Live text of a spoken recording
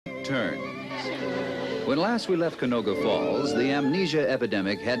returns. When last we left Canoga Falls, the amnesia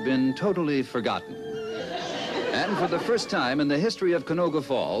epidemic had been totally forgotten. And for the first time in the history of Canoga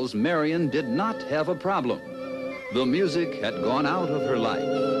Falls, Marion did not have a problem. The music had gone out of her life.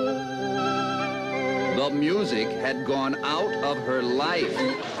 The music had gone out of her life.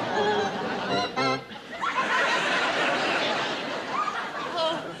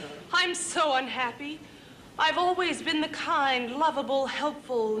 Oh, I'm so unhappy. I've always been the kind, lovable,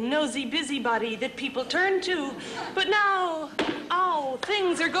 helpful, nosy busybody that people turn to. But now, oh,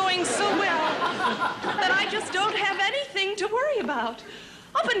 things are going so well that I just don't have anything to worry about.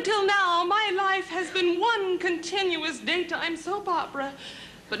 Up until now, my life has been one continuous daytime soap opera.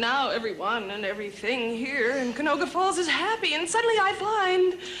 But now everyone and everything here in Canoga Falls is happy, and suddenly I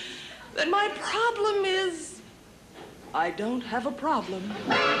find that my problem is I don't have a problem.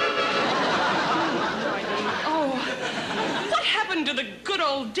 Oh, what happened to the good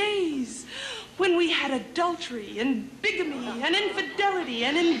old days when we had adultery and bigamy and infidelity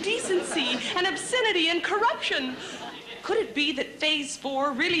and indecency and obscenity and corruption? Could it be that Phase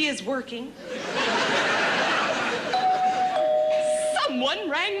 4 really is working? Someone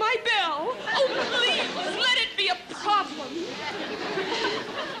rang my bell. Oh, please, let it be a problem.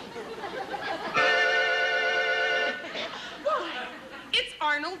 It's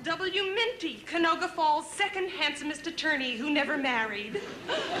Arnold W. Minty, Canoga Falls' second handsomest attorney who never married.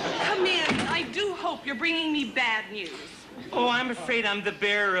 Come in. I do hope you're bringing me bad news. Oh, I'm afraid I'm the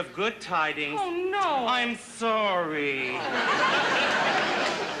bearer of good tidings. Oh, no. I'm sorry.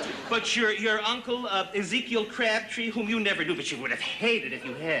 But your uncle, Ezekiel Crabtree, whom you never knew, but you would have hated if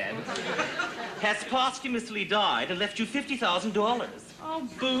you had, has posthumously died and left you $50,000. Oh,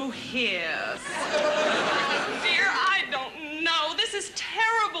 boo-hiss. Dear, I don't know. This is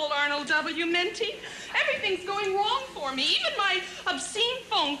terrible, Arnold W. Minty. Everything's going wrong for me. Even my obscene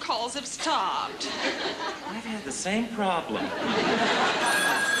phone calls have stopped. I've had the same problem.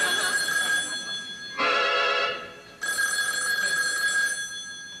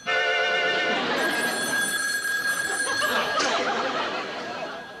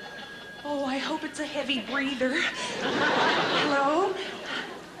 Oh, I hope it's a heavy breather. Hello?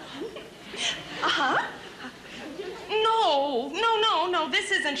 Uh-huh. No,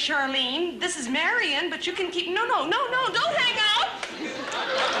 this isn't Charlene. This is Marion, but you can keep... No, don't hang up!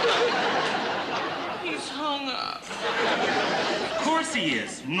 He's hung up. Of course he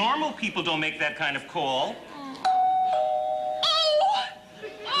is. Normal people don't make that kind of call.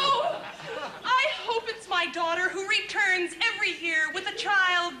 Oh! I hope it's my daughter who returns every year with a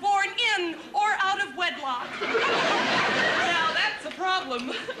child born in or out of wedlock. Now, that's a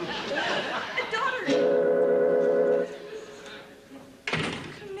problem. Daughter...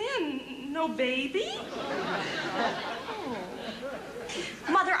 No baby? Oh.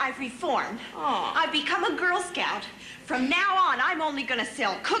 Mother, I've reformed. Oh. I've become a Girl Scout. From now on, I'm only going to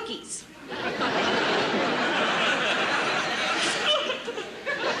sell cookies.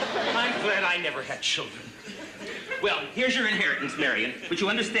 I'm glad I never had children. Well, here's your inheritance, Marion. But you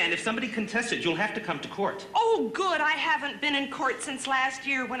understand, if somebody contests it, you'll have to come to court. Oh, good. I haven't been in court since last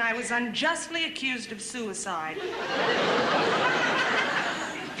year when I was unjustly accused of suicide.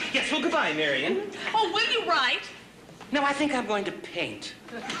 Yes, well, goodbye, Marion. Oh, will you write? No, I think I'm going to paint.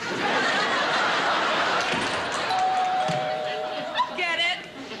 Get it?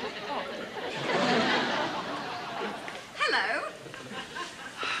 Hello.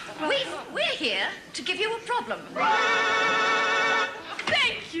 We're here to give you a problem.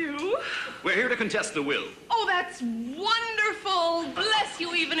 Thank you. We're here to contest the will. Oh, that's wonderful. Bless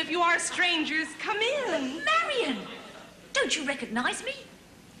you, even if you are strangers. Come in. Marion, don't you recognize me?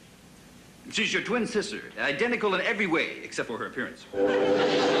 She's your twin sister, identical in every way, except for her appearance.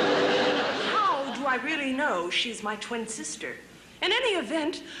 How do I really know she's my twin sister? In any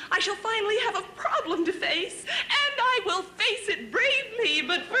event, I shall finally have a problem to face, and I will face it bravely.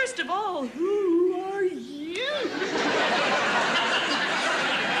 But first of all, who are you?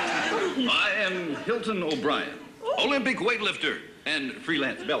 I am Hilton O'Brien, Olympic weightlifter and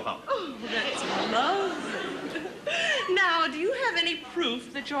freelance bellhop. Oh, that's lovely. Now, do you have any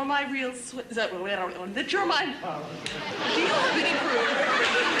proof that you're my real that you're my... Do you have any proof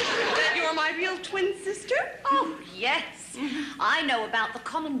that you're my real twin sister? Oh, yes. I know about the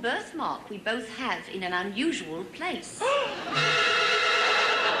common birthmark we both have in an unusual place.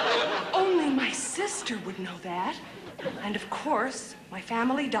 Only my sister would know that. And, of course, my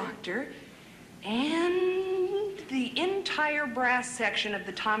family doctor and the entire brass section of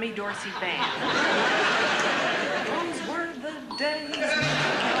the Tommy Dorsey Band. Those were the days.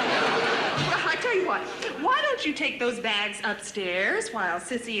 I tell tell you what. Why don't you take those bags upstairs while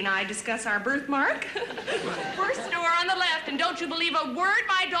Sissy and I discuss our birthmark? First door on the left, and don't you believe a word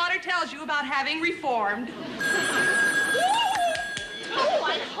my daughter tells you about having reformed. Oh,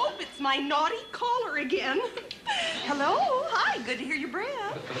 I hope it's my naughty caller again. Hello? Hi, good to hear your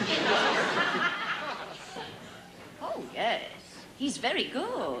breath. Oh, yes. He's very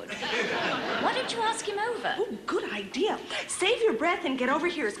good. Why don't you ask him over? Oh, good idea. Save your breath and get over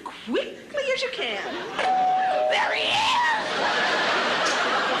here as quickly as you can. There he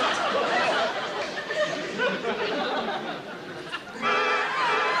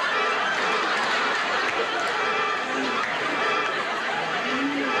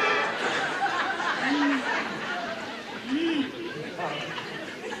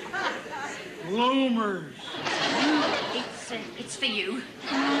Bloomers. It's for you.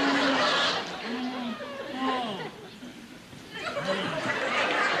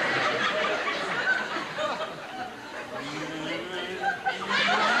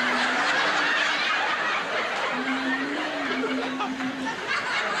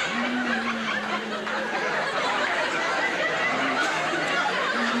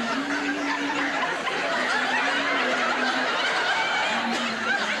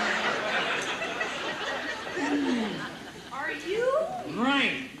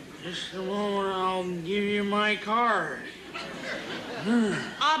 Right. Just a moment, I'll give you my card.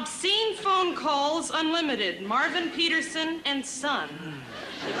 Obscene phone calls unlimited. Marvin Peterson and Son.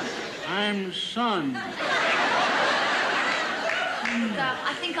 I'm Son.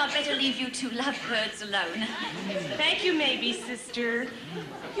 I think I'd better leave you two lovebirds alone. Thank you, maybe, sister.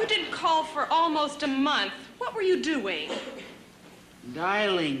 You didn't call for almost a month. What were you doing?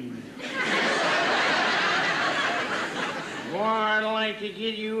 Dialing. Boy, I'd like to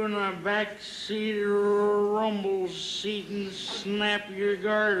get you in the back seat of a rumble seat and snap your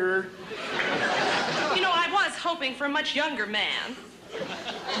garter. You know, I was hoping for a much younger man.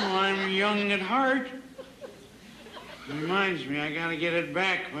 Well, I'm young at heart. Reminds me, I gotta get it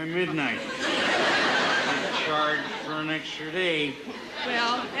back by midnight. I'm charged for an extra day.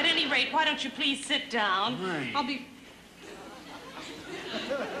 Well, at any rate, why don't you please sit down? Right. I'll be...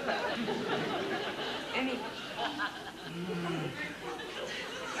 Any...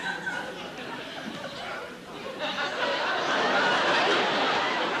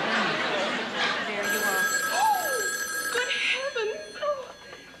 There you are. Oh, good heavens. Oh.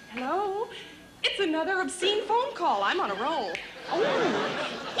 Hello? It's another obscene phone call. I'm on a roll. Oh,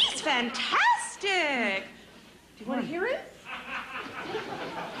 he's fantastic. Do you want to hear it?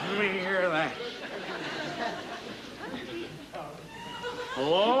 Let me hear that.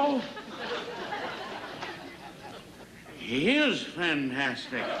 Hello? He is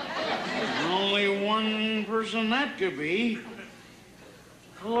fantastic. There's only one person that could be.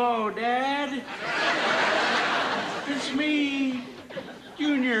 Hello, Dad. It's me,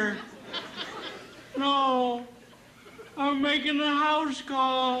 Junior. No, I'm making the house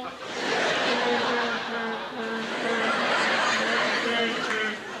call.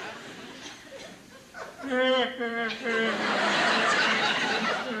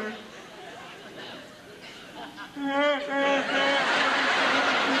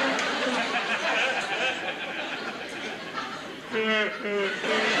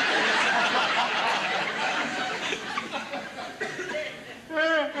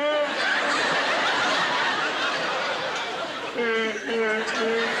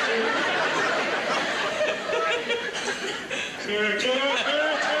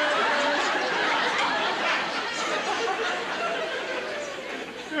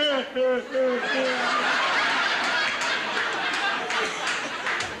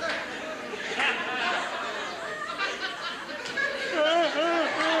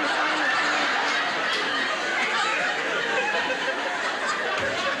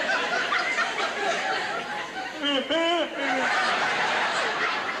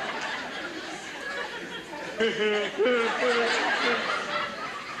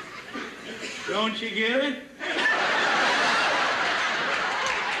 Don't you get it?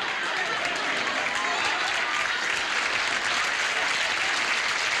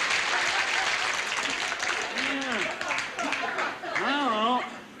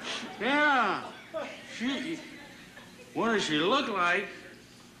 What does she look like?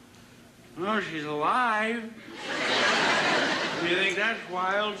 Oh, she's alive. You think that's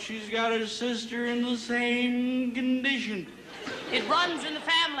wild? She's got her sister in the same condition. It runs in the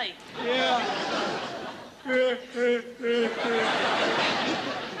family. Yeah. You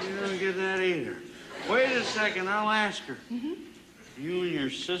don't get that either. Wait a second, I'll ask her. Mm-hmm. You and your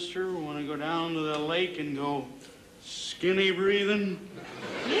sister want to go down to the lake and go skinny breathing?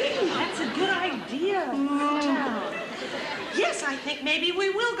 Hey, that's a good idea. Sit down. Yes, I think maybe we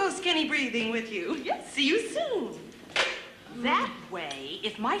will go skinny breathing with you. Yes, see you soon. That way,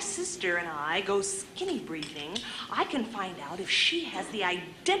 if my sister and I go skinny breathing, I can find out if she has the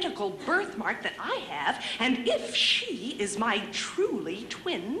identical birthmark that I have, and if she is my truly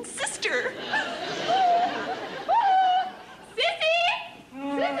twin sister. Sissy!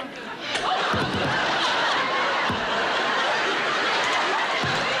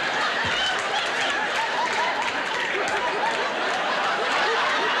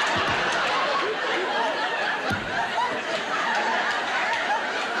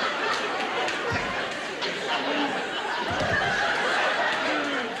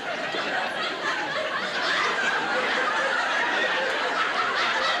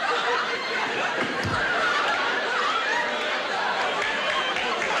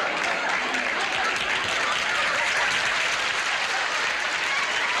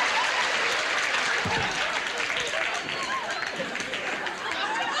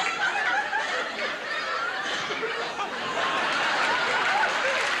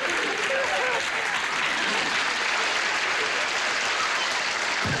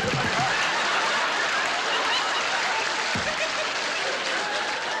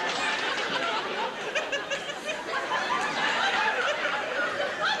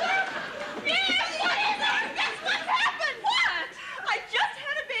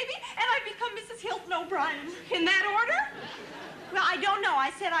 In that order? Well, I don't know.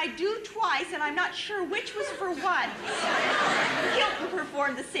 I said I do twice, and I'm not sure which was for what. Hilton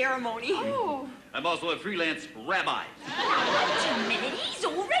performed the ceremony. Oh. I'm also a freelance rabbi. Wait a minute, he's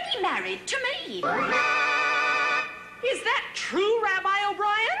already married to me. Is that true, Rabbi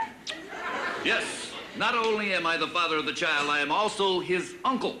O'Brien? Yes, not only am I the father of the child, I am also his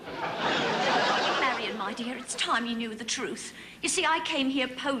uncle. Marion, my dear, it's time you knew the truth. You see, I came here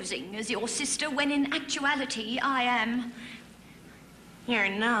posing as your sister when in actuality I am... You're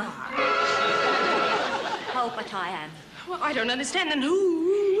not. Oh, but I am. Well, I don't understand. Then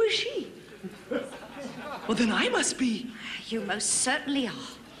who is she? Well, then I must be. You most certainly are.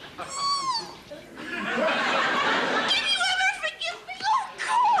 Can you ever forgive me? Oh,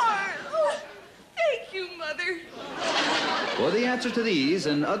 Carl! Oh, thank you, Mother. For the answer to these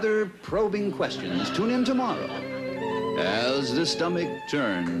and other probing questions, tune in tomorrow as the stomach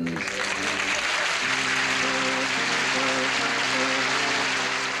turns.